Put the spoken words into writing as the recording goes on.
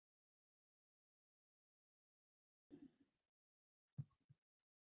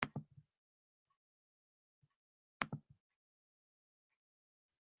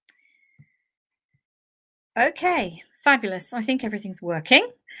Okay, fabulous. I think everything's working.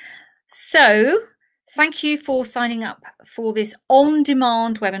 So, thank you for signing up for this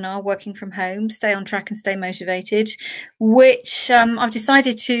on-demand webinar, Working from Home, Stay on Track and Stay Motivated, which I've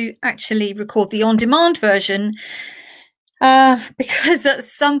decided to actually record the on-demand version because at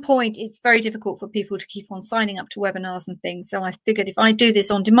some point it's very difficult for people to keep on signing up to webinars and things. So I figured if I do this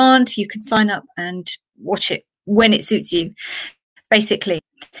on demand, you can sign up and watch it when it suits you, basically.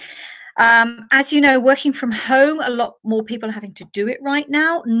 As you know, working from home, a lot more people are having to do it right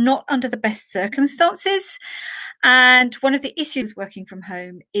now, not under the best circumstances. And one of the issues working from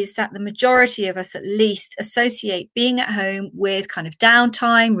home is that the majority of us, at least, associate being at home with kind of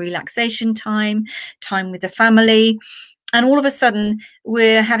downtime, relaxation time, time with the family. And all of a sudden,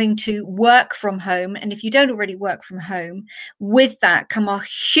 we're having to work from home. And if you don't already work from home, with that come a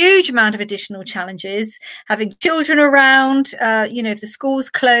huge amount of additional challenges. Having children around, if the school's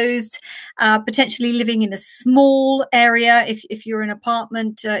closed, potentially living in a small area, if you're in an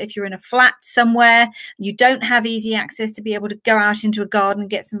apartment, if you're in a flat somewhere, you don't have easy access to be able to go out into a garden and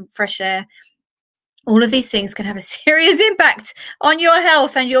get some fresh air. All of these things can have a serious impact on your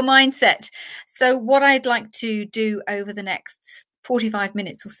health and your mindset. So what I'd like to do over the next 45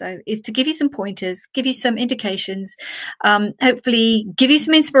 minutes or so is to give you some pointers, give you some indications, hopefully give you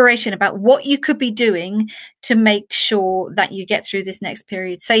some inspiration about what you could be doing to make sure that you get through this next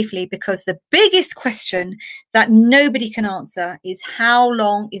period safely, because the biggest question that nobody can answer is how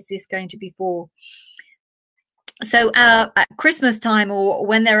long is this going to be for? So at Christmas time, or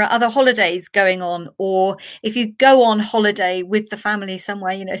when there are other holidays going on, or if you go on holiday with the family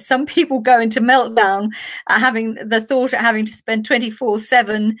somewhere, some people go into meltdown at having the thought of having to spend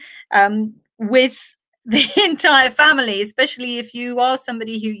 24/7 with the entire family, especially if you are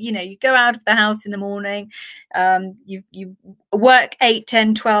somebody who, you go out of the house in the morning, you work 8,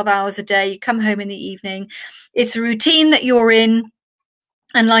 10, 12 hours a day, you come home in the evening. It's a routine that you're in.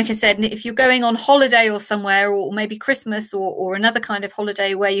 And like I said, if you're going on holiday or somewhere, or maybe Christmas or another kind of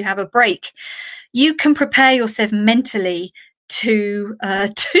holiday where you have a break, you can prepare yourself mentally to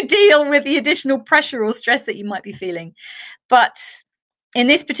deal with the additional pressure or stress that you might be feeling. But in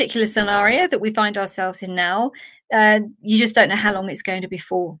this particular scenario that we find ourselves in now, you just don't know how long it's going to be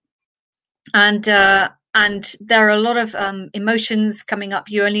for. And there are a lot of emotions coming up.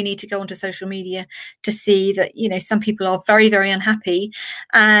 You only need to go onto social media to see that, some people are very, very unhappy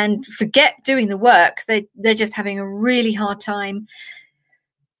and forget doing the work. They're just having a really hard time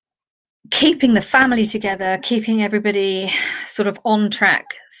keeping the family together, keeping everybody sort of on track.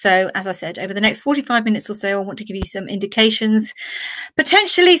 So as I said, over the next 45 minutes or so, I want to give you some indications,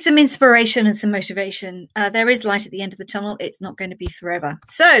 potentially some inspiration and some motivation. There is light at the end of the tunnel. It's not going to be forever.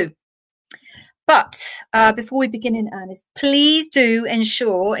 But before we begin in earnest, please do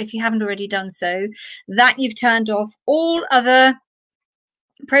ensure, if you haven't already done so, that you've turned off all other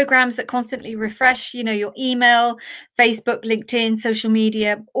programs that constantly refresh, your email, Facebook, LinkedIn, social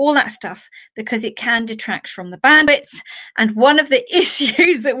media, all that stuff, because it can detract from the bandwidth. And one of the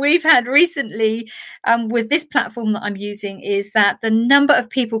issues that we've had recently with this platform that I'm using is that the number of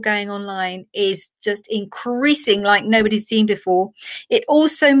people going online is just increasing like nobody's seen before. It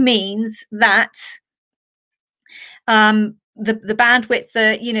also means that the bandwidth,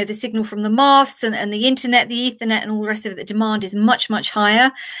 the signal from the masts and the internet, the Ethernet, and all the rest of it, the demand is much, much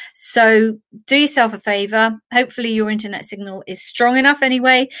higher. So do yourself a favor. Hopefully your internet signal is strong enough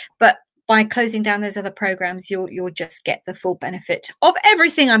anyway, but by closing down those other programs, you'll just get the full benefit of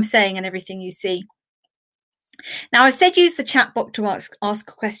everything I'm saying and everything you see. Now, I've said use the chat box to ask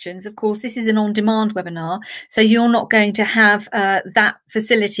questions. Of course, this is an on-demand webinar, so you're not going to have that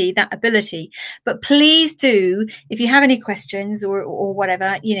facility, that ability. But please do, if you have any questions or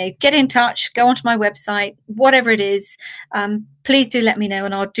whatever, get in touch, go onto my website, whatever it is, please do let me know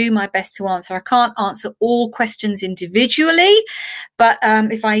and I'll do my best to answer. I can't answer all questions individually, but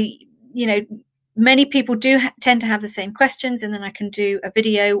if I, many people do tend to have the same questions, and then I can do a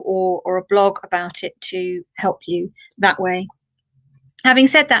video or a blog about it to help you that way. Having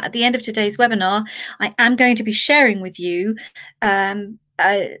said that, at the end of today's webinar, I am going to be sharing with you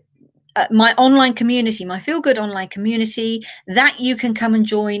my online community, my Feel Good online community, that you can come and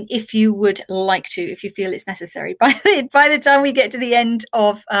join if you would like to, if you feel it's necessary by the time we get to the end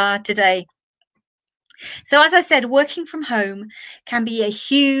of today. So as I said, working from home can be a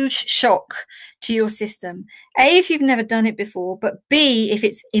huge shock to your system. A, if you've never done it before, but B, if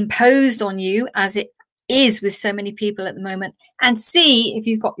it's imposed on you, as it is with so many people at the moment, and C, if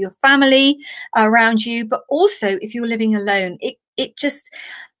you've got your family around you, but also if you're living alone. It just,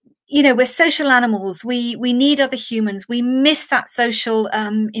 you know, we're social animals. We need other humans. We miss that social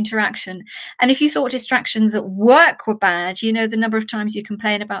interaction. And if you thought distractions at work were bad, you know, the number of times you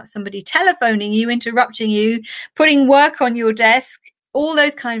complain about somebody telephoning you, interrupting you, putting work on your desk, all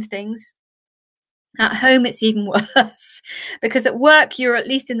those kind of things. At home, it's even worse, because at work, you're at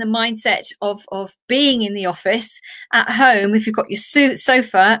least in the mindset of being in the office. At home, if you've got your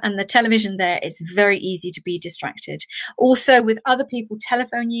sofa and the television there, it's very easy to be distracted. Also, with other people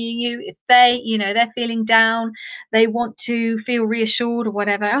telephoning you, if they, you know, they're feeling down, they want to feel reassured or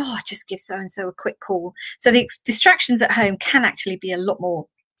whatever, oh, just give so-and-so a quick call. So the distractions at home can actually be a lot more.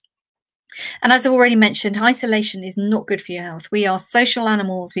 And as I've already mentioned, isolation is not good for your health. We are social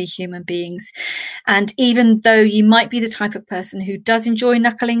animals, we human beings. And even though you might be the type of person who does enjoy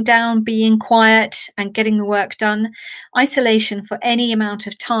knuckling down, being quiet and getting the work done, isolation for any amount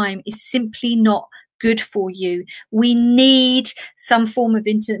of time is simply not good for you. We need some form of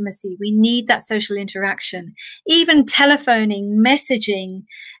intimacy. We need that social interaction. Even telephoning, messaging,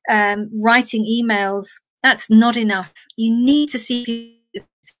 writing emails, that's not enough. You need to see people.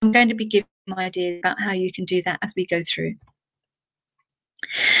 I'm going to be giving you ideas about how you can do that as we go through.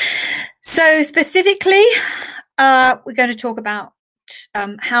 So specifically, we're going to talk about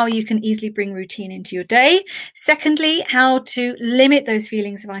how you can easily bring routine into your day. Secondly, how to limit those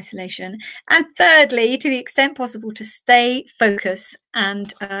feelings of isolation. And thirdly, to the extent possible, to stay focused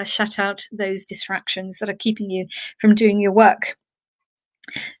and shut out those distractions that are keeping you from doing your work.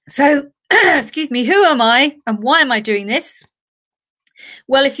 So, excuse me, who am I and why am I doing this?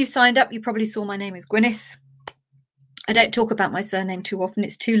 Well, if you signed up, you probably saw my name is Gwyneth. I don't talk about my surname too often.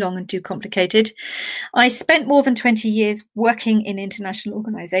 It's too long and too complicated. I spent more than 20 years working in international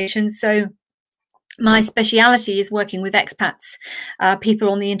organizations. So my speciality is working with expats, people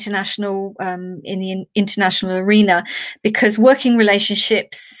on the international, in the international arena, because working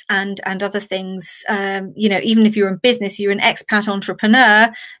relationships and other things, you know, even if you're in business, you're an expat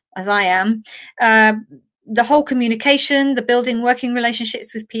entrepreneur, as I am, the whole communication, the building working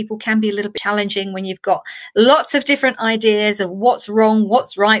relationships with people can be a little bit challenging when you've got lots of different ideas of what's wrong,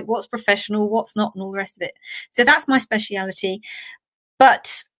 what's right, what's professional, what's not, and all the rest of it. So that's my speciality.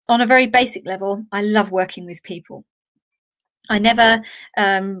 But on a very basic level, I love working with people. I never,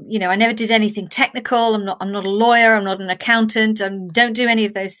 you know, I never did anything technical. I'm not a lawyer. I'm not an accountant. I don't do any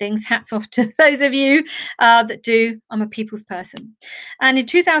of those things. Hats off to those of you that do. I'm a people's person. And in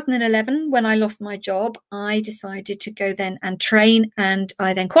 2011, when I lost my job, I decided to go then and train, and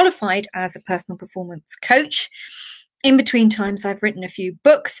I then qualified as a personal performance coach. In between times, I've written a few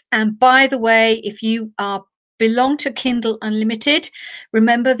books. And by the way, if you belong to Kindle Unlimited,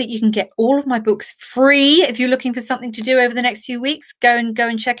 remember that you can get all of my books free. If you're looking for something to do over the next few weeks, go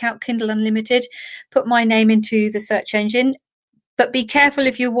and check out Kindle Unlimited. Put my name into the search engine. But be careful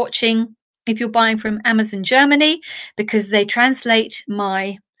if you're buying from Amazon Germany, because they translate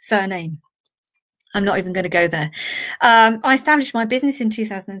my surname. I'm not even going to go there. I established my business in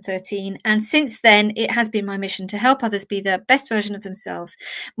 2013, and since then, it has been my mission to help others be the best version of themselves.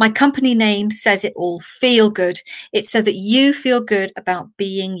 My company name says it all: Feel Good. It's so that you feel good about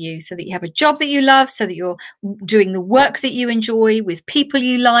being you, so that you have a job that you love, so that you're doing the work that you enjoy with people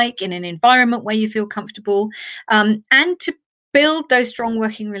you like in an environment where you feel comfortable, and to build those strong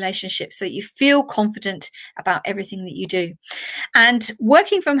working relationships so that you feel confident about everything that you do. And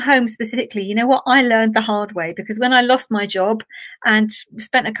working from home specifically, you know what, I learned the hard way, because when I lost my job and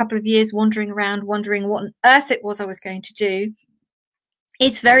spent a couple of years wandering around, wondering what on earth it was I was going to do,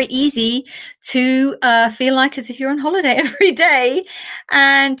 it's very easy to feel like as if you're on holiday every day,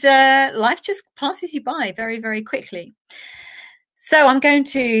 and life just passes you by very, very quickly. So I'm going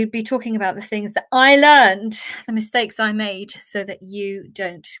to be talking about the things that I learned, the mistakes I made, so that you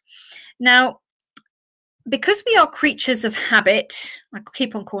don't. Now, because we are creatures of habit, I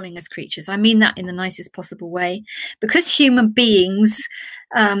keep on calling us creatures, I mean that in the nicest possible way, because human beings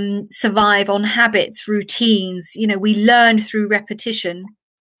survive on habits, routines, you know, we learn through repetition.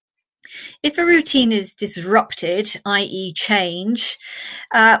 If a routine is disrupted, i.e. change,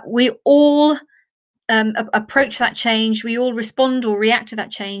 we all approach that change, we all respond or react to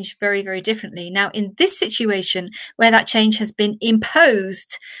that change very, very differently. Now, in this situation where that change has been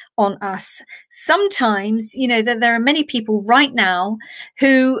imposed on us, sometimes, you know, there are many people right now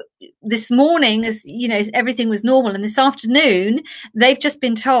who this morning, as you know, everything was normal, and this afternoon they've just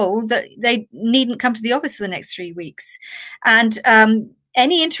been told that they needn't come to the office for the next 3 weeks. And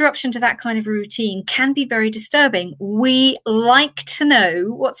any interruption to that kind of routine can be very disturbing. We like to know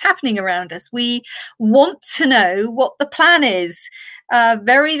what's happening around us. We want to know what the plan is.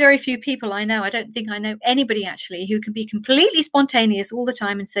 Very, very few people I know, I don't think I know anybody actually, who can be completely spontaneous all the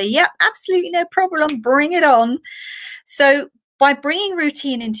time and say, yep, absolutely no problem, bring it on. So by bringing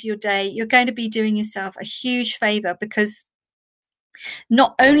routine into your day, you're going to be doing yourself a huge favor, because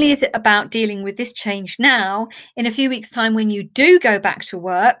not only is it about dealing with this change now, in a few weeks' time, when you do go back to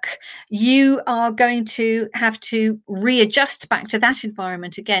work, you are going to have to readjust back to that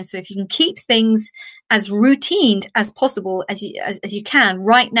environment again. So if you can keep things as routine as possible as you can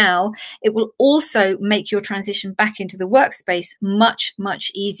right now, it will also make your transition back into the workspace much,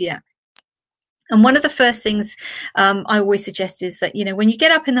 much easier. And one of the first things I always suggest is that, when you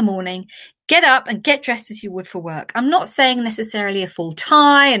get up in the morning, get up and get dressed as you would for work. I'm not saying necessarily a full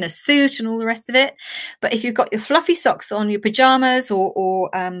tie and a suit and all the rest of it, but if you've got your fluffy socks on, your pajamas or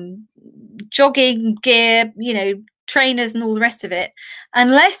jogging gear, trainers and all the rest of it,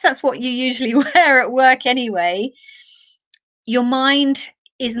 unless that's what you usually wear at work anyway, your mind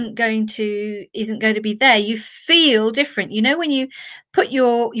isn't going to be there. You feel different. When you put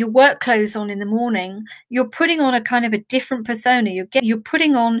your work clothes on in the morning, you're putting on a kind of a different persona. You're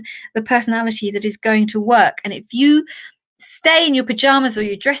putting on the personality that is going to work. And if you stay in your pajamas or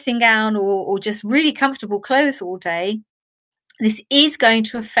your dressing gown or just really comfortable clothes all day, this is going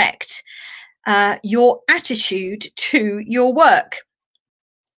to affect your attitude to your work.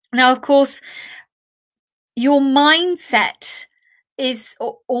 Now, of course, your mindset is,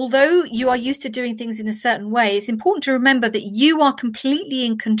 although you are used to doing things in a certain way, it's important to remember that you are completely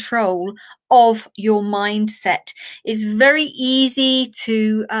in control of your mindset. It's very easy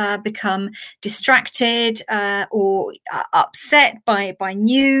to become distracted or upset by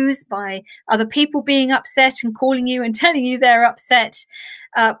news, by other people being upset and calling you and telling you they're upset.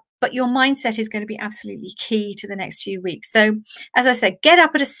 But your mindset is going to be absolutely key to the next few weeks. So, as I said, get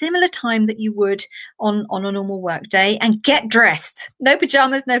up at a similar time that you would on a normal work day and get dressed. No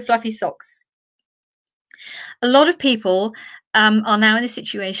pajamas, no fluffy socks. A lot of people are now in a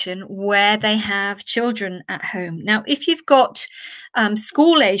situation where they have children at home. Now, if you've got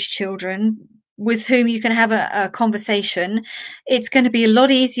school-age children with whom you can have a conversation, it's going to be a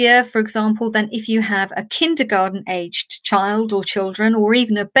lot easier, for example, than if you have a kindergarten-aged child or children, or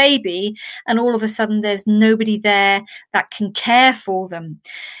even a baby, and all of a sudden there's nobody there that can care for them.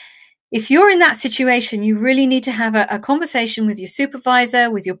 If you're in that situation, you really need to have a conversation with your supervisor,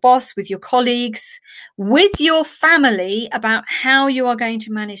 with your boss, with your colleagues, with your family about how you are going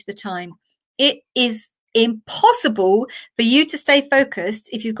to manage the time. It is impossible for you to stay focused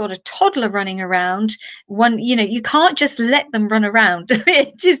if you've got a toddler running around. You can't just let them run around.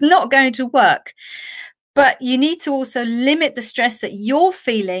 It is not going to work. But you need to also limit the stress that you're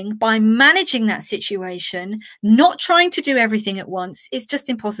feeling by managing that situation, not trying to do everything at once. It's just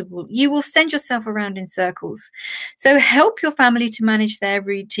impossible. You will send yourself around in circles. So help your family to manage their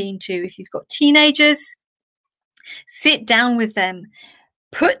routine too. If you've got teenagers, sit down with them.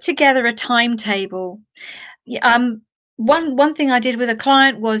 Put together a timetable. One thing I did with a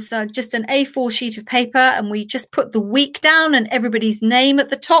client was just an A4 sheet of paper, and we just put the week down and everybody's name at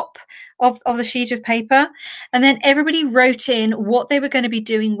the top of the sheet of paper. And then everybody wrote in what they were going to be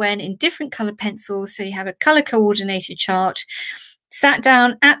doing when in different colored pencils. So you have a color coordinated chart. Sat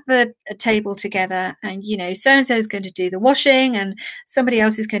down at the table together, and so-and-so is going to do the washing, and somebody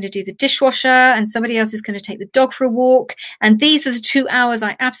else is going to do the dishwasher, and somebody else is going to take the dog for a walk. And these are the 2 hours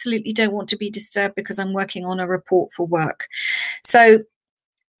I absolutely don't want to be disturbed because I'm working on a report for work. So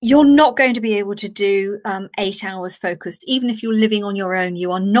you're not going to be able to do 8 hours focused. Even if you're living on your own,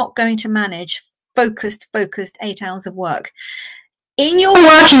 you are not going to manage focused 8 hours of work. In your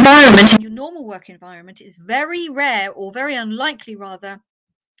work environment, in your normal work environment, it's very rare, or very unlikely rather,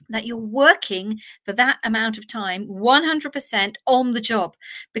 that you're working for that amount of time 100% on the job,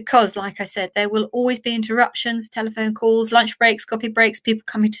 because like I said, there will always be interruptions, telephone calls, lunch breaks, coffee breaks, people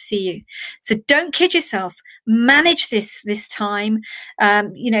coming to see you. So don't kid yourself. Manage this time.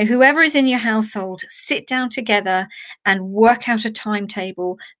 Whoever is in your household, sit down together and work out a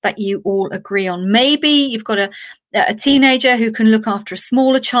timetable that you all agree on. Maybe you've got a teenager who can look after a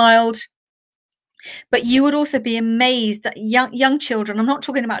smaller child. But you would also be amazed that young children, I'm not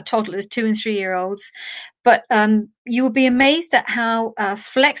talking about toddlers, 2 and 3 year olds, but you will be amazed at how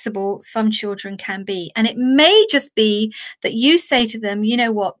flexible some children can be. And it may just be that you say to them, you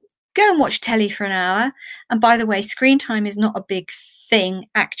know what, go and watch telly for an hour. And by the way, screen time is not a big thing,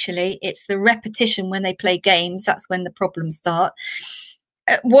 actually. It's the repetition when they play games. That's when the problems start.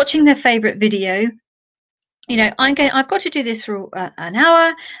 Watching their favorite video you know, I've got to do this for an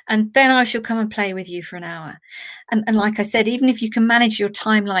hour, and then I shall come and play with you for an hour. And like I said, even if you can manage your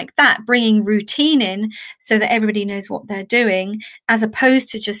time like that, bringing routine in so that everybody knows what they're doing, as opposed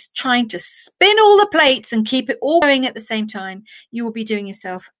to just trying to spin all the plates and keep it all going at the same time, you will be doing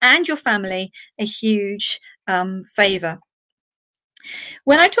yourself and your family a huge favor.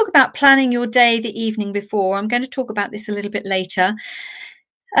 When I talk about planning your day the evening before, I'm going to talk about this a little bit later.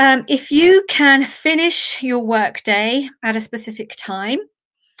 If you can finish your work day at a specific time,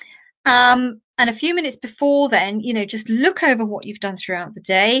 and a few minutes before then, you know, just look over what you've done throughout the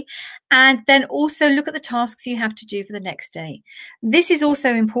day, and then also look at the tasks you have to do for the next day. This is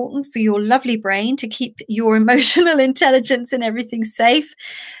also important for your lovely brain to keep your emotional intelligence and everything safe,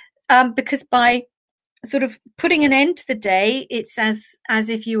 because by sort of putting an end to the day, it's as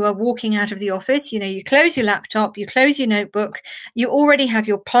if you are walking out of the office. You know, you close your laptop, you close your notebook, you already have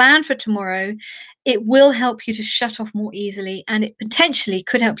your plan for tomorrow. It will help you to shut off more easily, and it potentially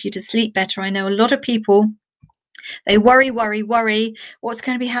could help you to sleep better. I know a lot of people, they worry what's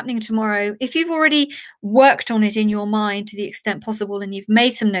going to be happening tomorrow. If you've already worked on it in your mind to the extent possible, and you've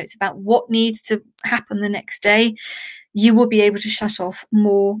made some notes about what needs to happen the next day, you will be able to shut off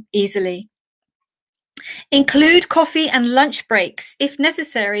more easily. Include coffee and lunch breaks. If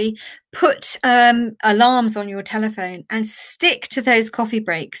necessary, put alarms on your telephone and stick to those coffee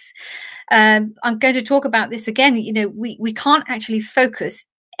breaks. I'm going to talk about this again. You know, we can't actually focus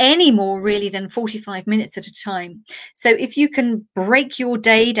any more really than 45 minutes at a time. So if you can break your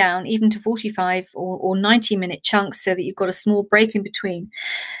day down even to 45 or 90-minute chunks so that you've got a small break in between,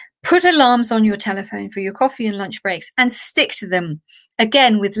 put alarms on your telephone for your coffee and lunch breaks and stick to them.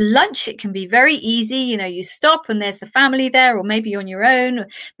 Again, with lunch, it can be very easy. You know, you stop and there's the family there, or maybe you're on your own.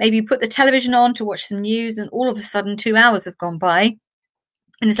 Maybe you put the television on to watch some news, and all of a sudden 2 hours have gone by.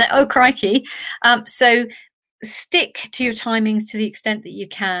 And it's like, oh, crikey. So stick to your timings to the extent that you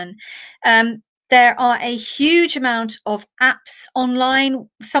can. There are a huge amount of apps online.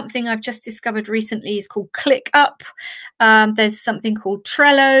 Something I've just discovered recently is called ClickUp. There's something called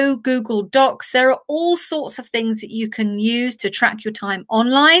Trello, Google Docs. There are all sorts of things that you can use to track your time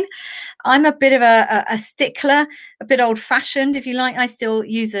online. I'm a bit of a stickler, a bit old-fashioned, if you like. I still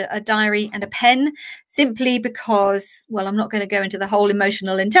use a diary and a pen, simply because, well, I'm not going to go into the whole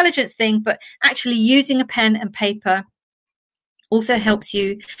emotional intelligence thing, but actually using a pen and paper also helps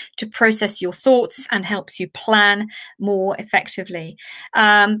you to process your thoughts and helps you plan more effectively.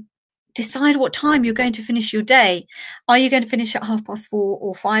 Decide what time you're going to finish your day. Are you going to finish at 4:30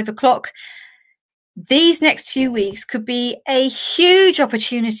 or 5 o'clock? These next few weeks could be a huge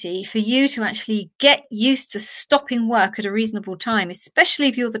opportunity for you to actually get used to stopping work at a reasonable time, especially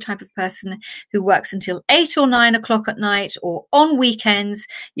if you're the type of person who works until 8 or 9 o'clock at night or on weekends.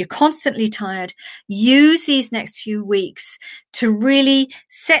 You're constantly tired. Use these next few weeks to really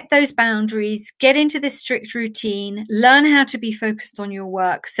set those boundaries, get into this strict routine, learn how to be focused on your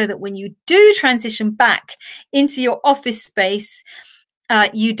work, so that when you do transition back into your office space,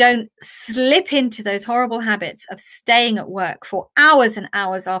 you don't slip into those horrible habits of staying at work for hours and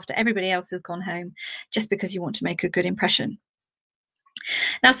hours after everybody else has gone home, just because you want to make a good impression.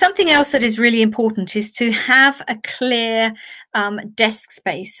 Now, something else that is really important is to have a clear desk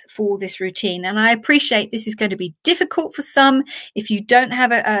space for this routine. And I appreciate this is going to be difficult for some. If you don't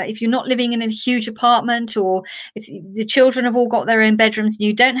have if you're not living in a huge apartment, or if the children have all got their own bedrooms and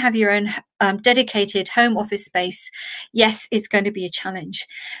you don't have your own dedicated home office space, yes, it's going to be a challenge.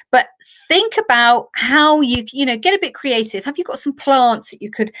 But think about how you get a bit creative. Have you got some plants that you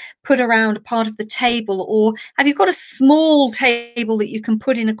could put around a part of the table, or have you got a small table that you can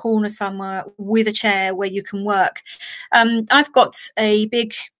put in a corner somewhere with a chair where you can work? I've got a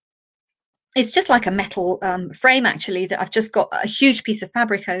big, it's just like a metal frame actually, that I've just got a huge piece of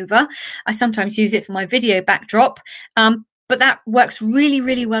fabric over. I sometimes use it for my video backdrop, but that works really,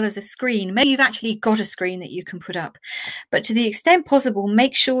 really well as a screen. Maybe you've actually got a screen that you can put up, but to the extent possible,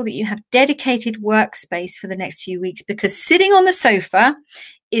 make sure that you have dedicated workspace for the next few weeks, because sitting on the sofa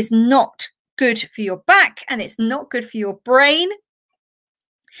is not good for your back and it's not good for your brain.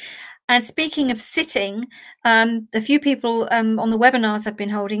 And speaking of sitting, the few people on the webinars I've been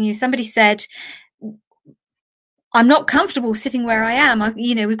holding, somebody said, I'm not comfortable sitting where I am.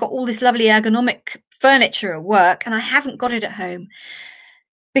 We've got all this lovely ergonomic furniture at work and I haven't got it at home.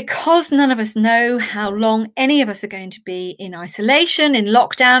 Because none of us know how long any of us are going to be in isolation, in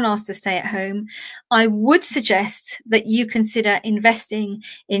lockdown, asked to stay at home, I would suggest that you consider investing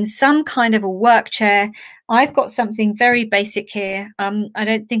in some kind of a work chair. I've got something very basic here. I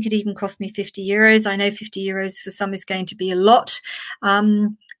don't think it even cost me €50. I know €50 for some is going to be a lot.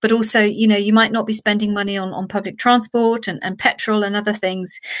 but also, you know, you might not be spending money on public transport and petrol and other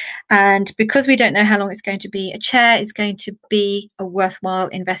things. And because we don't know how long it's going to be, a chair is going to be a worthwhile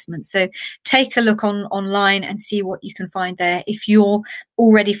investment. So take a look online and see what you can find there if you're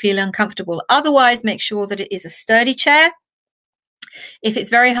already feeling uncomfortable. Otherwise, make sure that it is a sturdy chair. If it's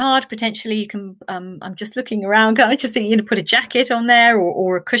very hard, potentially you can, I'm just looking around, I just think you know, put a jacket on there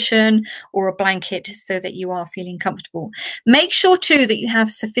or a cushion or a blanket so that you are feeling comfortable. Make sure too that you have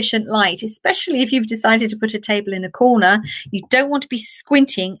sufficient light, especially if you've decided to put a table in a corner. You don't want to be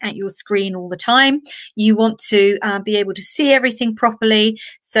squinting at your screen all the time. You want to be able to see everything properly.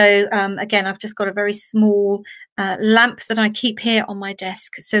 So again, I've just got a very small lamp that I keep here on my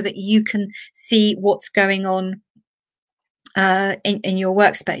desk so that you can see what's going on in your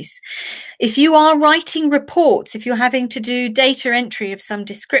workspace. If you are writing reports, if you're having to do data entry of some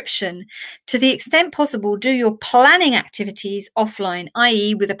description, to the extent possible, do your planning activities offline,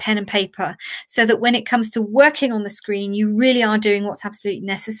 i.e. with a pen and paper, so that when it comes to working on the screen, you really are doing what's absolutely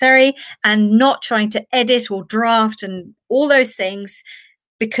necessary and not trying to edit or draft and all those things,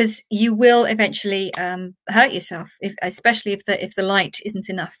 because you will eventually hurt yourself, especially if the light isn't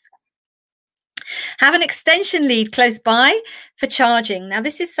enough. Have an extension lead close by for charging. Now,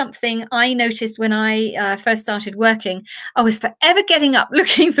 this is something I noticed when I first started working. I was forever getting up,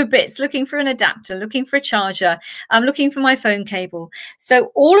 looking for bits, looking for an adapter, looking for a charger, looking for my phone cable.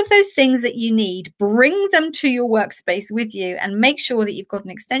 So all of those things that you need, bring them to your workspace with you and make sure that you've got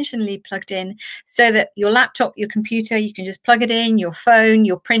an extension lead plugged in so that your laptop, your computer, you can just plug it in, your phone,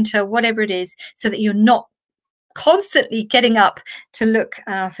 your printer, whatever it is, so that you're not constantly getting up to look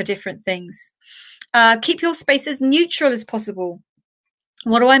for different things. Keep your space as neutral as possible.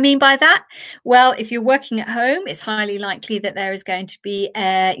 What do I mean by that? Well, if you're working at home, it's highly likely that there is going to be,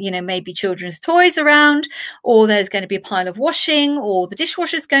 maybe children's toys around, or there's going to be a pile of washing, or the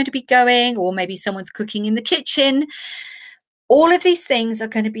dishwasher's going to be going, or maybe someone's cooking in the kitchen. All of these things are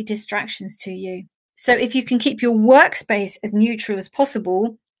going to be distractions to you. So if you can keep your workspace as neutral as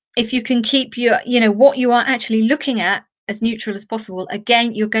possible, if you can keep your, what you are actually looking at as neutral as possible,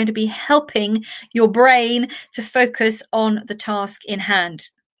 again, you're going to be helping your brain to focus on the task in hand.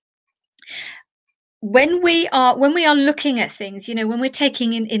 When we are looking at things, when we're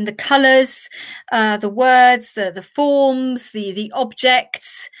taking in the colors, the words, the forms, the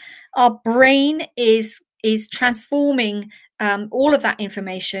objects, our brain is transforming all of that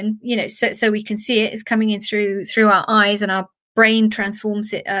information, so we can see it is coming in through our eyes, and our brain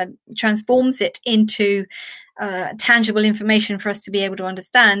transforms it into tangible information for us to be able to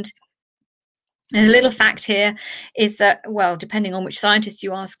understand. And a little fact here is that, well, depending on which scientist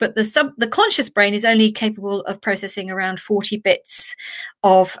you ask, but the conscious brain is only capable of processing around 40 bits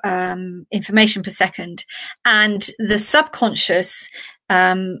of information per second, and the subconscious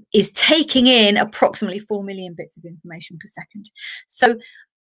is taking in approximately 4 million bits of information per second. So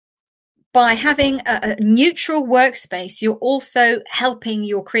by having a neutral workspace, you're also helping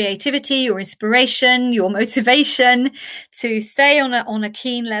your creativity, your inspiration, your motivation to stay on a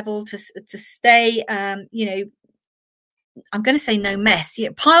keen level, to stay, I'm going to say no mess.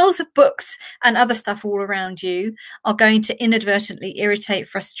 Piles of books and other stuff all around you are going to inadvertently irritate,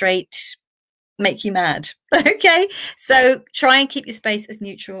 frustrate, make you mad. Okay, so try and keep your space as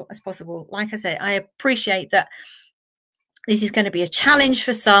neutral as possible. Like I say, I appreciate that this is going to be a challenge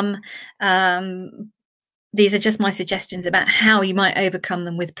for some. These are just my suggestions about how you might overcome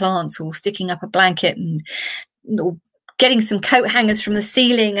them with plants, or sticking up a blanket, or getting some coat hangers from the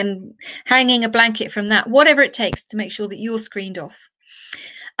ceiling and hanging a blanket from that, whatever it takes to make sure that you're screened off.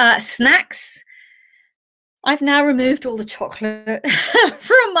 Snacks. I've now removed all the chocolate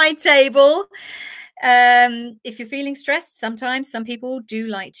from my table. If you're feeling stressed, sometimes some people do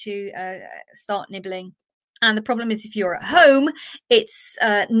like to start nibbling. And the problem is, if you're at home, it's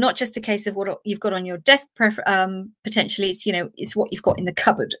not just a case of what you've got on your desk. Potentially, it's what you've got in the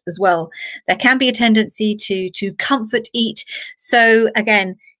cupboard as well. There can be a tendency to comfort eat. So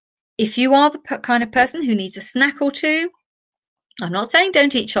again, if you are the kind of person who needs a snack or two, I'm not saying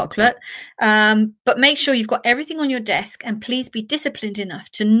don't eat chocolate, but make sure you've got everything on your desk, and please be disciplined enough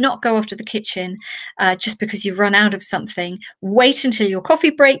to not go off to the kitchen just because you've run out of something. Wait until your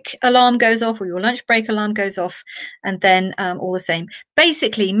coffee break alarm goes off or your lunch break alarm goes off, and then all the same.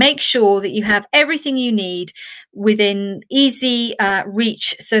 Basically, make sure that you have everything you need within easy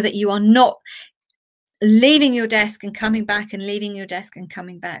reach, so that you are not leaving your desk and coming back, and leaving your desk and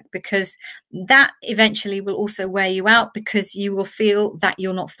coming back, because that eventually will also wear you out, because you will feel that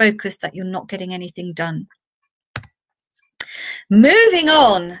you're not focused, that you're not getting anything done. Moving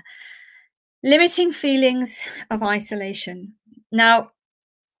on, limiting feelings of isolation. Now,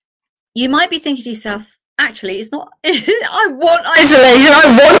 you might be thinking to yourself, actually, it's not, I want isolation.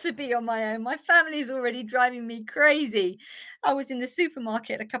 I want to be on my own. My family is already driving me crazy. I was in the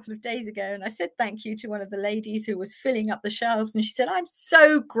supermarket a couple of days ago and I said thank you to one of the ladies who was filling up the shelves. And she said, I'm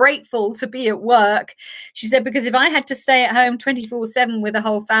so grateful to be at work. She said, because if I had to stay at home 24/7 with a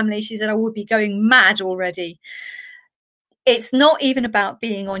whole family, she said, I would be going mad already. It's not even about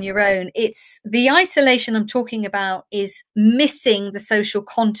being on your own. It's the isolation I'm talking about is missing the social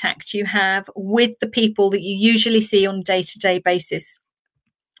contact you have with the people that you usually see on a day-to-day basis.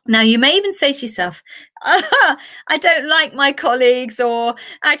 Now, you may even say to yourself, I don't like my colleagues, or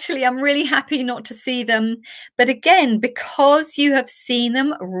actually, I'm really happy not to see them. But again, because you have seen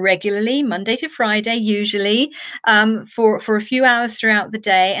them regularly, Monday to Friday, usually, for a few hours throughout the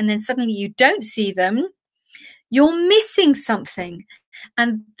day, and then suddenly you don't see them, you're missing something.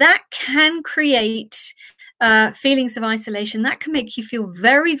 And that can create feelings of isolation. That can make you feel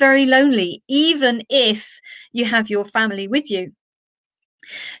very, very lonely, even if you have your family with you.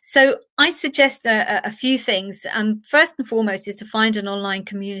 So I suggest a few things. First and foremost is to find an online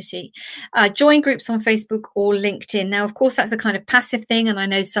community. Join groups on Facebook or LinkedIn. Now, of course, that's a kind of passive thing, and I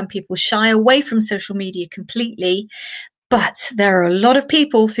know some people shy away from social media completely. But there are a lot of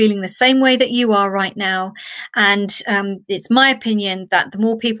people feeling the same way that you are right now. And it's my opinion that the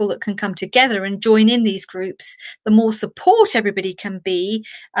more people that can come together and join in these groups, the more support everybody can be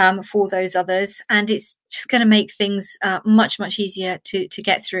for those others. And it's just going to make things much, much easier to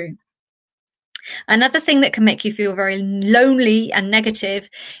get through. Another thing that can make you feel very lonely and negative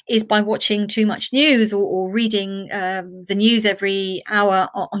is by watching too much news or reading the news every hour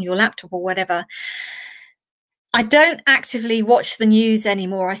on your laptop or whatever. I don't actively watch the news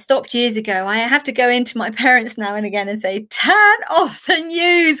anymore. I stopped years ago. I have to go into my parents now and again and say, turn off the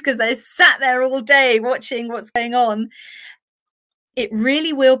news, because they sat there all day watching what's going on. It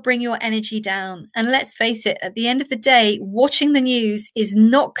really will bring your energy down. And let's face it, at the end of the day, watching the news is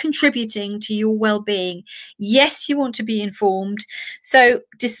not contributing to your well-being. Yes, you want to be informed. So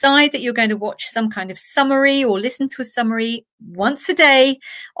decide that you're going to watch some kind of summary or listen to a summary once a day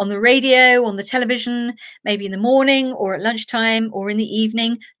on the radio, on the television, maybe in the morning or at lunchtime or in the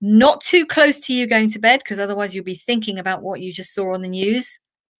evening, not too close to you going to bed, because otherwise you'll be thinking about what you just saw on the news.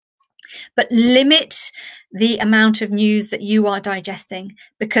 But limit the amount of news that you are digesting,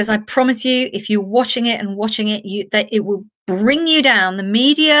 because I promise you, if you're watching it, that it will bring you down. The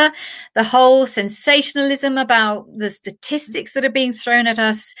media, the whole sensationalism about the statistics that are being thrown at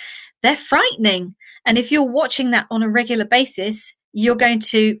us, they're frightening. And if you're watching that on a regular basis, you're going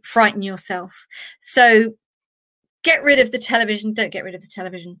to frighten yourself. So get rid of the television. Don't get rid of the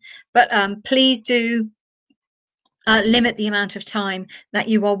television, but please do limit the amount of time that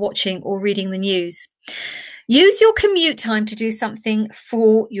you are watching or reading the news. Use your commute time to do something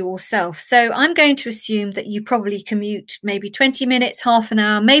for yourself. So I'm going to assume that you probably commute maybe 20 minutes, half an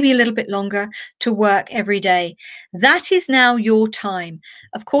hour, maybe a little bit longer to work every day. That is now your time.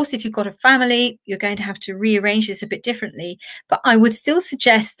 Of course, if you've got a family, you're going to have to rearrange this a bit differently. But I would still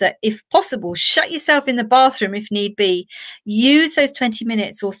suggest that, if possible, shut yourself in the bathroom if need be. Use those 20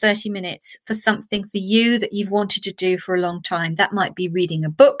 minutes or 30 minutes for something for you that you've wanted to do for a long time. That might be reading a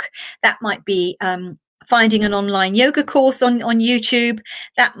book. That might be finding an online yoga course on YouTube.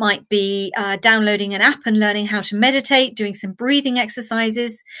 That might be downloading an app and learning how to meditate, doing some breathing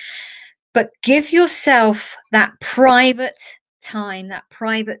exercises. But give yourself that private time, that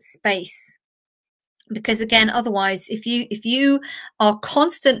private space. Because again, otherwise, if you are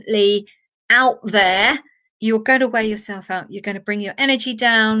constantly out there, you're going to wear yourself out. You're going to bring your energy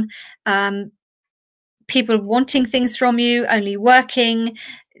down. People wanting things from you, only working.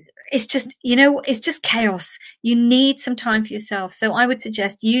 It's just, it's just chaos. You need some time for yourself. So I would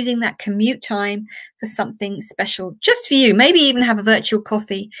suggest using that commute time for something special, just for you. Maybe even have a virtual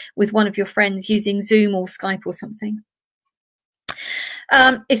coffee with one of your friends using Zoom or Skype or something.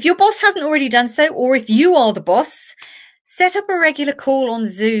 If your boss hasn't already done so, or if you are the boss, set up a regular call on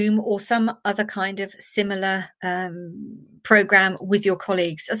Zoom or some other kind of similar program with your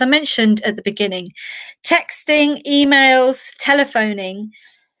colleagues. As I mentioned at the beginning, texting, emails, telephoning,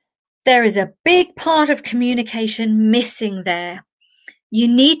 there is a big part of communication missing there. You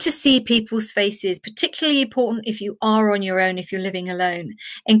need to see people's faces, particularly important if you are on your own, if you're living alone.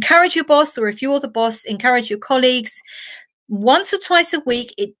 Encourage your boss, or if you're the boss, encourage your colleagues. Once or twice a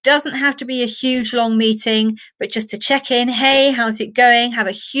week, it doesn't have to be a huge long meeting, but just to check in. Hey, how's it going? Have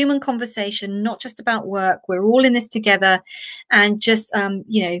a human conversation, not just about work. We're all in this together, and just,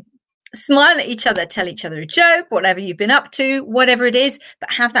 smile at each other, tell each other a joke, whatever you've been up to, whatever it is, but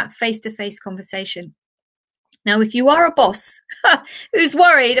have that face-to-face conversation. Now, if you are a boss who's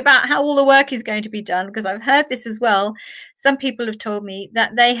worried about how all the work is going to be done, because I've heard this as well, some people have told me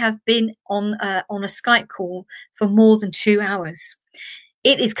that they have been on a Skype call for more than 2 hours.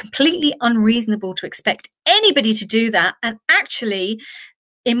 It is completely unreasonable to expect anybody to do that. And actually,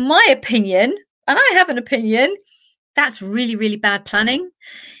 in my opinion, and I have an opinion, that's really, really bad planning.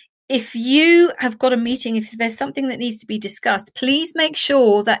 If you have got a meeting, if there's something that needs to be discussed, please make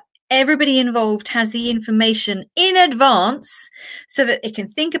sure that everybody involved has the information in advance so that they can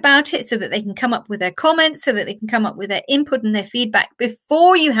think about it, so that they can come up with their comments, so that they can come up with their input and their feedback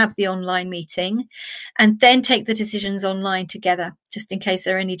before you have the online meeting, and then take the decisions online together, just in case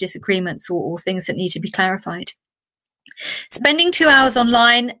there are any disagreements or things that need to be clarified. Spending 2 hours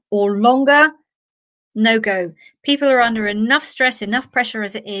online or longer, no go. People are under enough stress, enough pressure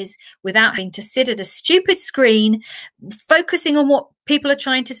as it is, without having to sit at a stupid screen, focusing on what people are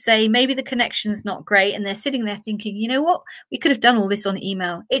trying to say. Maybe the connection's not great and they're sitting there thinking, you know what, we could have done all this on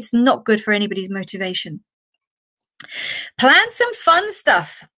email. It's not good for anybody's motivation. Plan some fun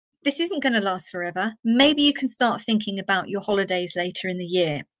stuff. This isn't going to last forever. Maybe you can start thinking about your holidays later in the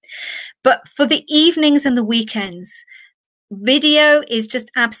year. But for the evenings and the weekends, video is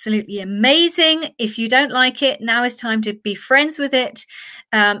just absolutely amazing. If you don't like it, now is time to be friends with it.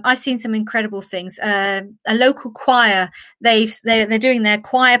 I've seen some incredible things. A local choir, they're doing their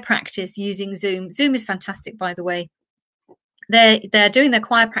choir practice using Zoom. Zoom is fantastic, by the way. They're doing their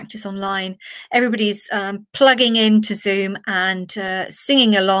choir practice online. Everybody's plugging into Zoom and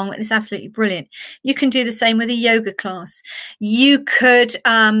singing along. It's absolutely brilliant. You can do the same with a yoga class. You could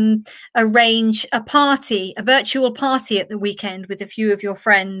arrange a party, a virtual party at the weekend with a few of your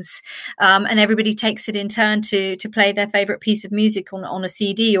friends, and everybody takes it in turn to play their favorite piece of music on a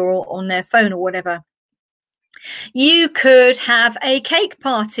CD or on their phone or whatever. You could have a cake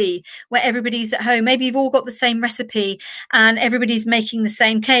party where everybody's at home. Maybe you've all got the same recipe and everybody's making the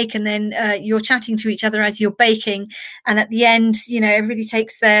same cake, and then you're chatting to each other as you're baking. And at the end, everybody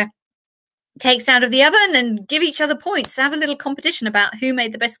takes their cakes out of the oven and give each other points. Have a little competition about who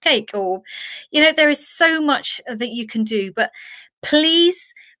made the best cake. Or, there is so much that you can do. But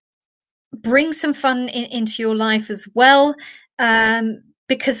please bring some fun into your life as well.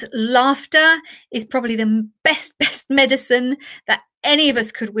 Because laughter is probably the best medicine that any of us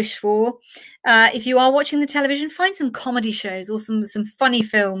could wish for. If you are watching the television, find some comedy shows or some funny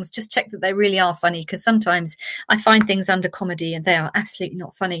films. Just check that they really are funny, because sometimes I find things under comedy and they are absolutely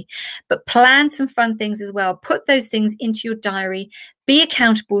not funny. But plan some fun things as well. Put those things into your diary. Be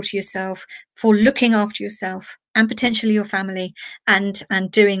accountable to yourself for looking after yourself and potentially your family, and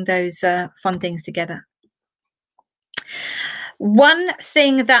doing those fun things together. One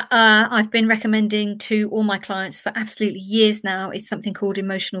thing that I've been recommending to all my clients for absolutely years now is something called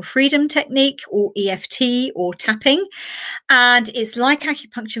emotional freedom technique, or EFT, or tapping. And it's like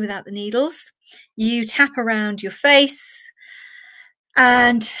acupuncture without the needles. You tap around your face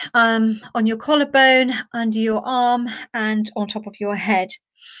and on your collarbone, under your arm, and on top of your head.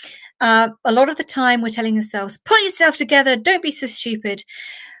 A lot of the time we're telling ourselves, pull yourself together, don't be so stupid.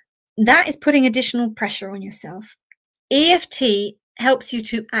 That is putting additional pressure on yourself. EFT helps you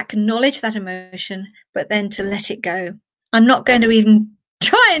to acknowledge that emotion, but then to let it go. I'm not going to even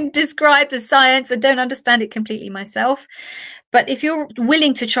try and describe the science. I don't understand it completely myself. But if you're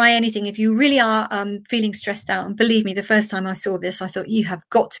willing to try anything, if you really are feeling stressed out, and believe me, the first time I saw this, I thought, you have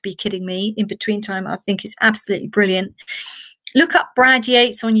got to be kidding me. In between time, I think it's absolutely brilliant. Look up Brad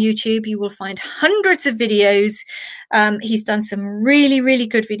Yates on YouTube. You will find hundreds of videos. He's done some really, really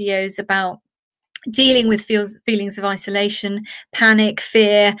good videos about dealing with feelings of isolation, panic,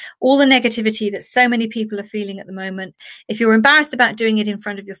 fear, all the negativity that so many people are feeling at the moment. If you're embarrassed about doing it in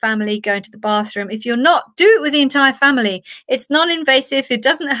front of your family, go into the bathroom. If you're not, do it with the entire family. It's non-invasive. It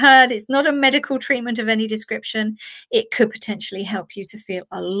doesn't hurt. It's not a medical treatment of any description. It could potentially help you to feel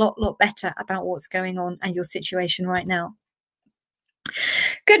a lot better about what's going on and your situation right now.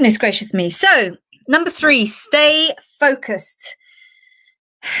 Goodness gracious me. So, number 3, stay focused.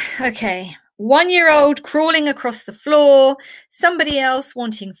 Okay. 1-year-old crawling across the floor, somebody else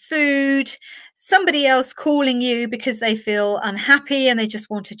wanting food, somebody else calling you because they feel unhappy and they just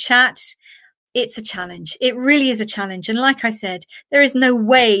want to chat. It's a challenge. It really is a challenge. And like I said, there is no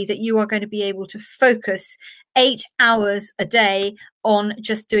way that you are going to be able to focus 8 hours a day on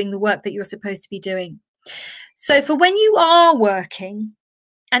just doing the work that you're supposed to be doing. So for when you are working,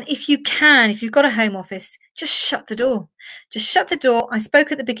 and if you've got a home office, just shut the door. Just shut the door. I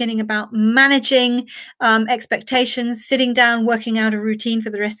spoke at the beginning about managing expectations, sitting down, working out a routine for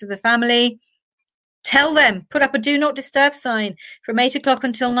the rest of the family. Tell them, put up a do not disturb sign from 8 o'clock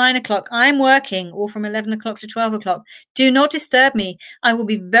until 9 o'clock. I'm working, or from 11 o'clock to 12 o'clock. Do not disturb me. I will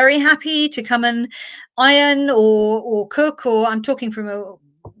be very happy to come and iron or cook, or I'm talking from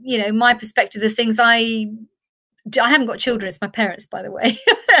my perspective, the things I haven't got children. It's my parents, by the way,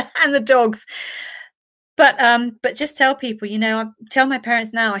 and the dogs. But just tell people, I tell my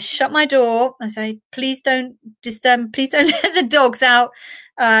parents now, I shut my door. I say, please don't disturb, please don't let the dogs out,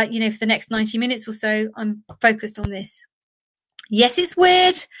 for the next 90 minutes or so. I'm focused on this. Yes, it's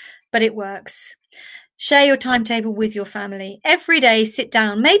weird, but it works. Share your timetable with your family. Every day, sit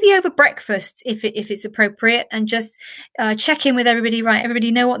down, maybe over breakfast if it's appropriate, and just check in with everybody. Right,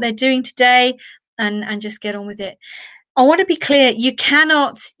 everybody know what they're doing today, and just get on with it. I want to be clear, you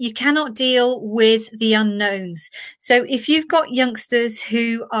cannot deal with the unknowns. So if you've got youngsters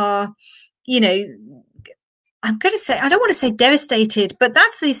who are, I'm going to say, I don't want to say devastated, but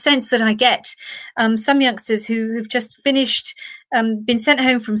that's the sense that I get. Some youngsters who've just finished, been sent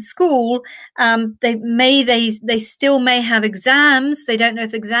home from school, they still may have exams. They don't know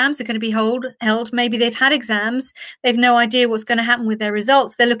if exams are going to be held. Maybe they've had exams. They've no idea what's going to happen with their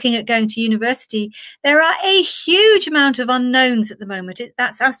results. They're looking at going to university. There are a huge amount of unknowns at the moment.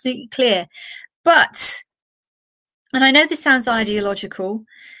 That's absolutely clear. But, and I know this sounds ideological,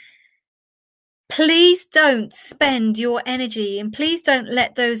 please don't spend your energy, and please don't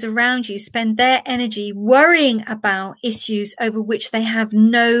let those around you spend their energy worrying about issues over which they have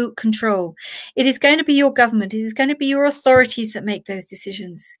no control. It is going to be your government. It is going to be your authorities that make those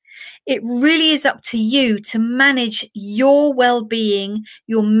decisions. It really is up to you to manage your well-being,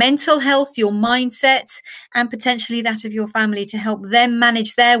 your mental health, your mindset, and potentially that of your family, to help them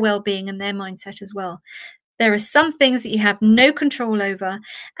manage their well-being and their mindset as well. There are some things that you have no control over,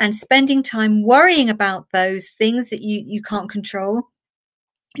 and spending time worrying about those things that you can't control,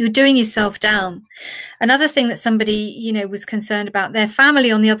 you're doing yourself down. Another thing that somebody, was concerned about, their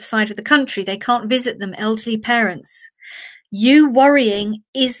family on the other side of the country, they can't visit them, elderly parents. You worrying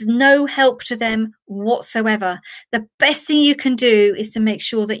is no help to them whatsoever. The best thing you can do is to make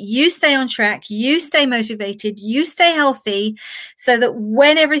sure that you stay on track, you stay motivated, you stay healthy, so that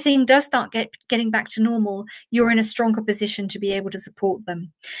when everything does start getting back to normal, you're in a stronger position to be able to support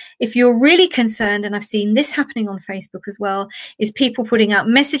them. If you're really concerned, and I've seen this happening on Facebook as well, is people putting out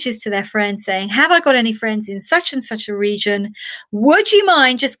messages to their friends saying, have I got any friends in such and such a region? Would you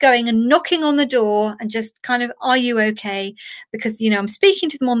mind just going and knocking on the door and just kind of, are you okay? Because, I'm speaking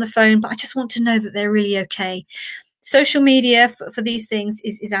to them on the phone, but I just want to know that they're really okay. Social media for these things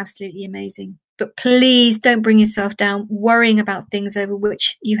is absolutely amazing. But please don't bring yourself down worrying about things over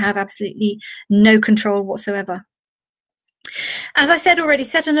which you have absolutely no control whatsoever. As I said already,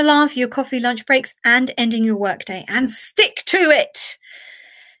 set an alarm for your coffee, lunch breaks, and ending your workday, and stick to it.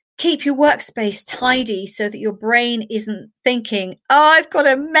 Keep your workspace tidy so that your brain isn't thinking, oh, I've got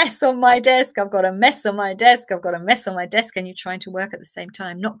a mess on my desk, I've got a mess on my desk, I've got a mess on my desk, and you're trying to work at the same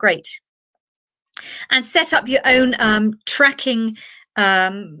time. Not great. And set up your own tracking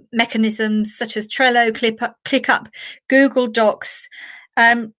mechanisms such as Trello, ClickUp, Google Docs.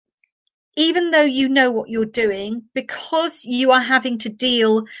 Even though you know what you're doing, because you are having to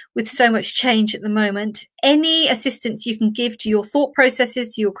deal with so much change at the moment, any assistance you can give to your thought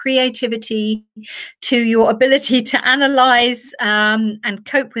processes, to your creativity, to your ability to analyze and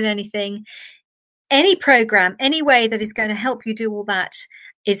cope with anything, any program, any way that is going to help you do all that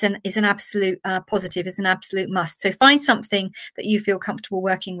is an absolute positive, is an absolute must. So find something that you feel comfortable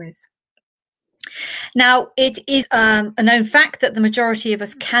working with. Now, it is a known fact that the majority of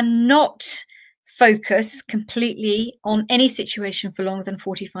us cannot focus completely on any situation for longer than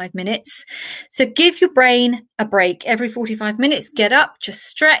 45 minutes. So give your brain a break. Every 45 minutes, get up, just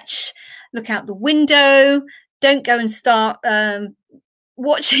stretch, look out the window. Don't go and start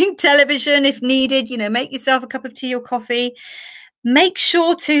watching television if needed. Make yourself a cup of tea or coffee. Make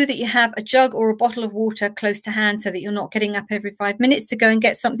sure too that you have a jug or a bottle of water close to hand so that you're not getting up every 5 minutes to go and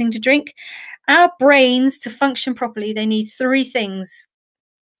get something to drink. Our brains, to function properly, they need 3 things.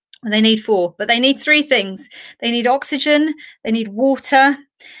 They need 4, but they need 3 things. They need oxygen, they need water,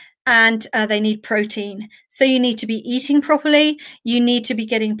 and they need protein. So you need to be eating properly. You need to be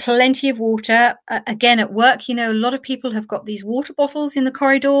getting plenty of water. Again, at work, a lot of people have got these water bottles in the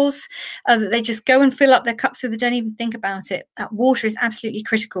corridors that they just go and fill up their cups with. They don't even think about it. That water is absolutely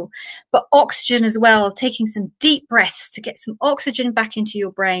critical. But oxygen as well, taking some deep breaths to get some oxygen back into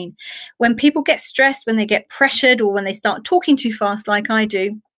your brain. When people get stressed, when they get pressured, or when they start talking too fast like I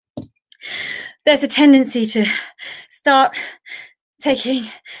do, there's a tendency to start taking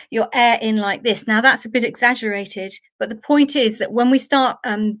your air in like this. Now that's a bit exaggerated, but the point is that when we start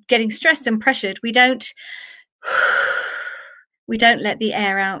getting stressed and pressured, we don't let the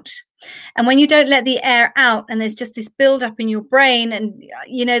air out. And when you don't let the air out and there's just this build up in your brain and,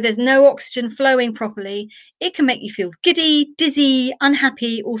 you know, there's no oxygen flowing properly, it can make you feel giddy, dizzy,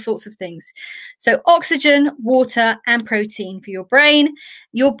 unhappy, all sorts of things. So oxygen, water, and protein for your brain.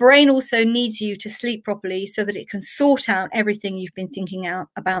 Your brain also needs you to sleep properly so that it can sort out everything you've been thinking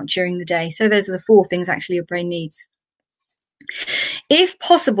about during the day. So those are the 4 things actually your brain needs. If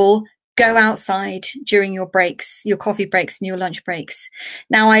possible, go outside during your breaks, your coffee breaks and your lunch breaks.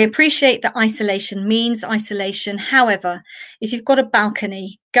 Now, I appreciate that isolation means isolation. However, if you've got a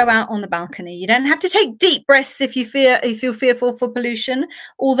balcony, go out on the balcony. You don't have to take deep breaths if you're fearful for pollution.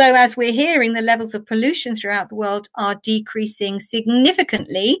 Although, as we're hearing, the levels of pollution throughout the world are decreasing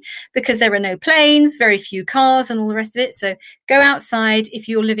significantly because there are no planes, very few cars and all the rest of it. So go outside. If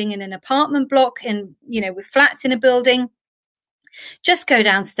you're living in an apartment block and, you know, with flats in a building, just go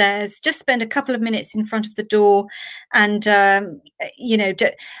downstairs, just spend a couple of minutes in front of the door and, you know,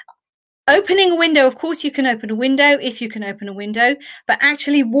 opening a window. Of course, you can open a window if you can open a window, but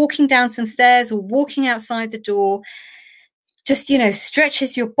actually walking down some stairs or walking outside the door just, you know,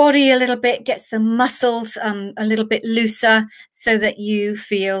 stretches your body a little bit, gets the muscles a little bit looser so that you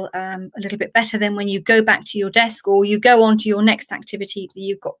feel a little bit better than when you go back to your desk or you go on to your next activity that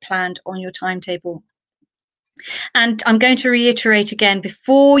you've got planned on your timetable. And I'm going to reiterate again,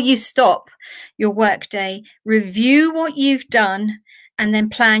 before you stop your work day, review what you've done and then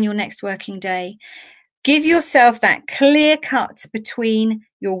plan your next working day. Give yourself that clear cut between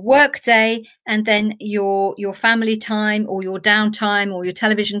your work day and then your family time or your downtime or your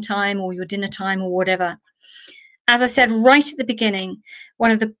television time or your dinner time or whatever. As I said right at the beginning,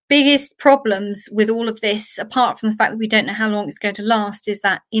 one of the biggest problems with all of this, apart from the fact that we don't know how long it's going to last, is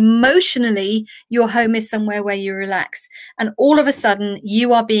that emotionally your home is somewhere where you relax. And all of a sudden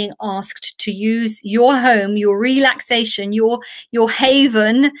you are being asked to use your home, your relaxation, your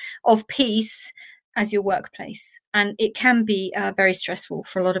haven of peace as your workplace. And it can be very stressful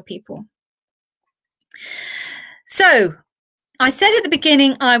for a lot of people. So I said at the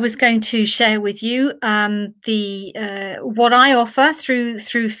beginning I was going to share with you what I offer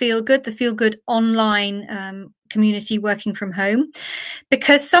through Feel Good, the Feel Good online community working from home,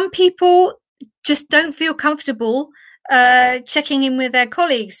 because some people just don't feel comfortable checking in with their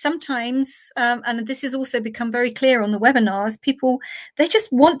colleagues. Sometimes, and this has also become very clear on the webinars, people, they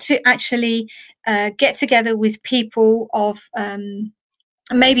just want to actually get together with people of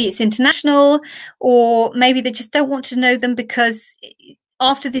maybe it's international, or maybe they just don't want to know them because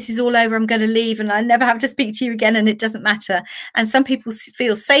after this is all over, I'm going to leave and I never have to speak to you again and it doesn't matter. And some people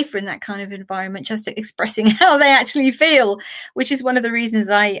feel safer in that kind of environment, just expressing how they actually feel, which is one of the reasons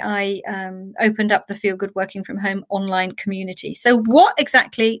I opened up the Feel Good Working from Home online community. So what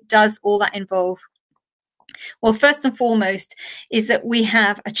exactly does all that involve? Well, first and foremost is that we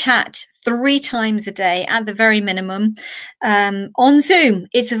have a chat 3 times a day at the very minimum on Zoom.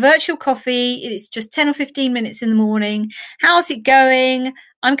 It's a virtual coffee. It's just 10 or 15 minutes in the morning. How's it going?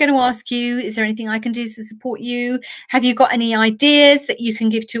 I'm going to ask you, is there anything I can do to support you? Have you got any ideas that you can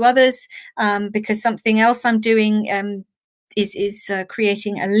give to others? Because something else I'm doing is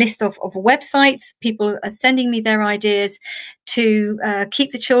creating a list of websites. People are sending me their ideas to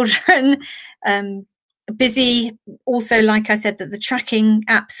keep the children busy. Also, like I said, that the tracking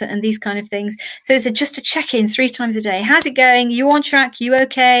apps and these kind of things. So it's just a check-in 3 times a day. How's it going? You on track? You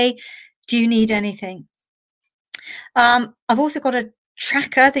okay? Do you need anything? I've also got a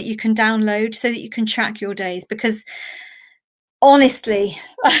tracker that you can download so that you can track your days, because honestly,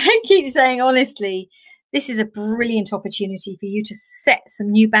 I keep saying honestly, this is a brilliant opportunity for you to set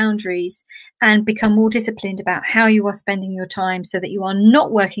some new boundaries and become more disciplined about how you are spending your time so that you are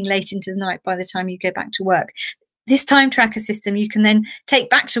not working late into the night by the time you go back to work. This time tracker system you can then take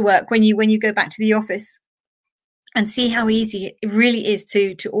back to work when you go back to the office, and see how easy it really is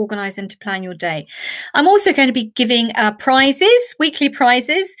to organize and to plan your day. I'm also going to be giving prizes, weekly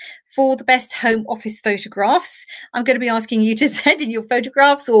prizes, for the best home office photographs. I'm going to be asking you to send in your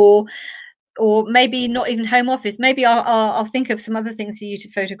photographs, or maybe not even home office. Maybe I'll think of some other things for you to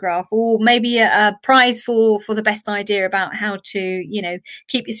photograph, or maybe a prize for the best idea about how to,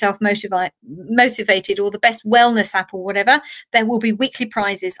 keep yourself motivated, or the best wellness app or whatever. There will be weekly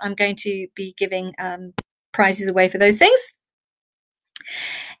prizes. I'm going to be giving prizes away for those things.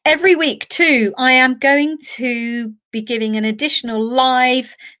 Every week too, I am going to be giving an additional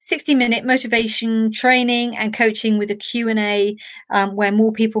live 60-minute motivation training and coaching with a Q&A where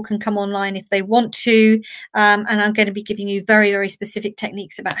more people can come online if they want to. And I'm going to be giving you very, very specific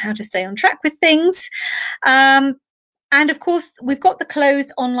techniques about how to stay on track with things. And of course, we've got the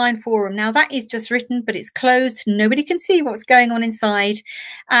closed online forum. Now that is just written, but it's closed. Nobody can see what's going on inside.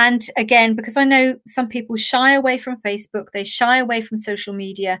 And again, because I know some people shy away from Facebook, they shy away from social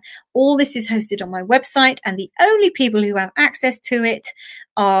media. All this is hosted on my website, and the only people who have access to it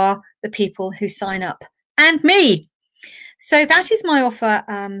are the people who sign up and me. So that is my offer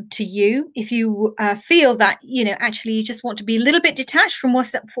to you. If you feel that, actually you just want to be a little bit detached from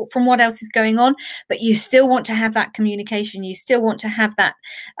what else is going on, but you still want to have that communication, you still want to have that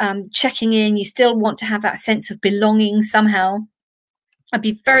checking in, you still want to have that sense of belonging somehow, I'd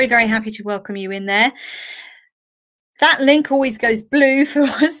be very, very happy to welcome you in there. That link always goes blue for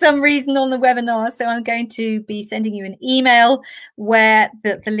some reason on the webinar, so I'm going to be sending you an email where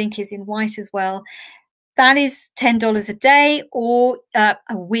the link is in white as well. That is $10 a day, or a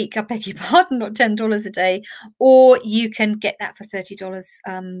week, I beg your pardon, not $10 a day, or you can get that for $30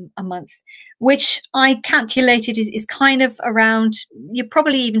 a month, which I calculated is kind of around, you're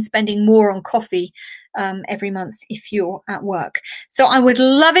probably even spending more on coffee every month if you're at work. So I would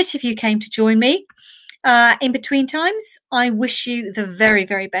love it if you came to join me. In between times, I wish you the very,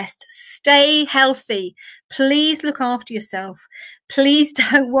 very best. Stay healthy. Please look after yourself. Please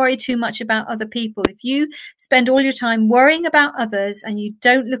don't worry too much about other people. If you spend all your time worrying about others and you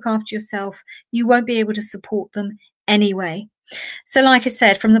don't look after yourself, you won't be able to support them anyway. So like I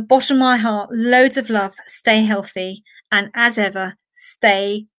said, from the bottom of my heart, loads of love. Stay healthy. And as ever,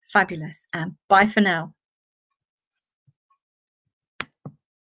 stay fabulous. And bye for now.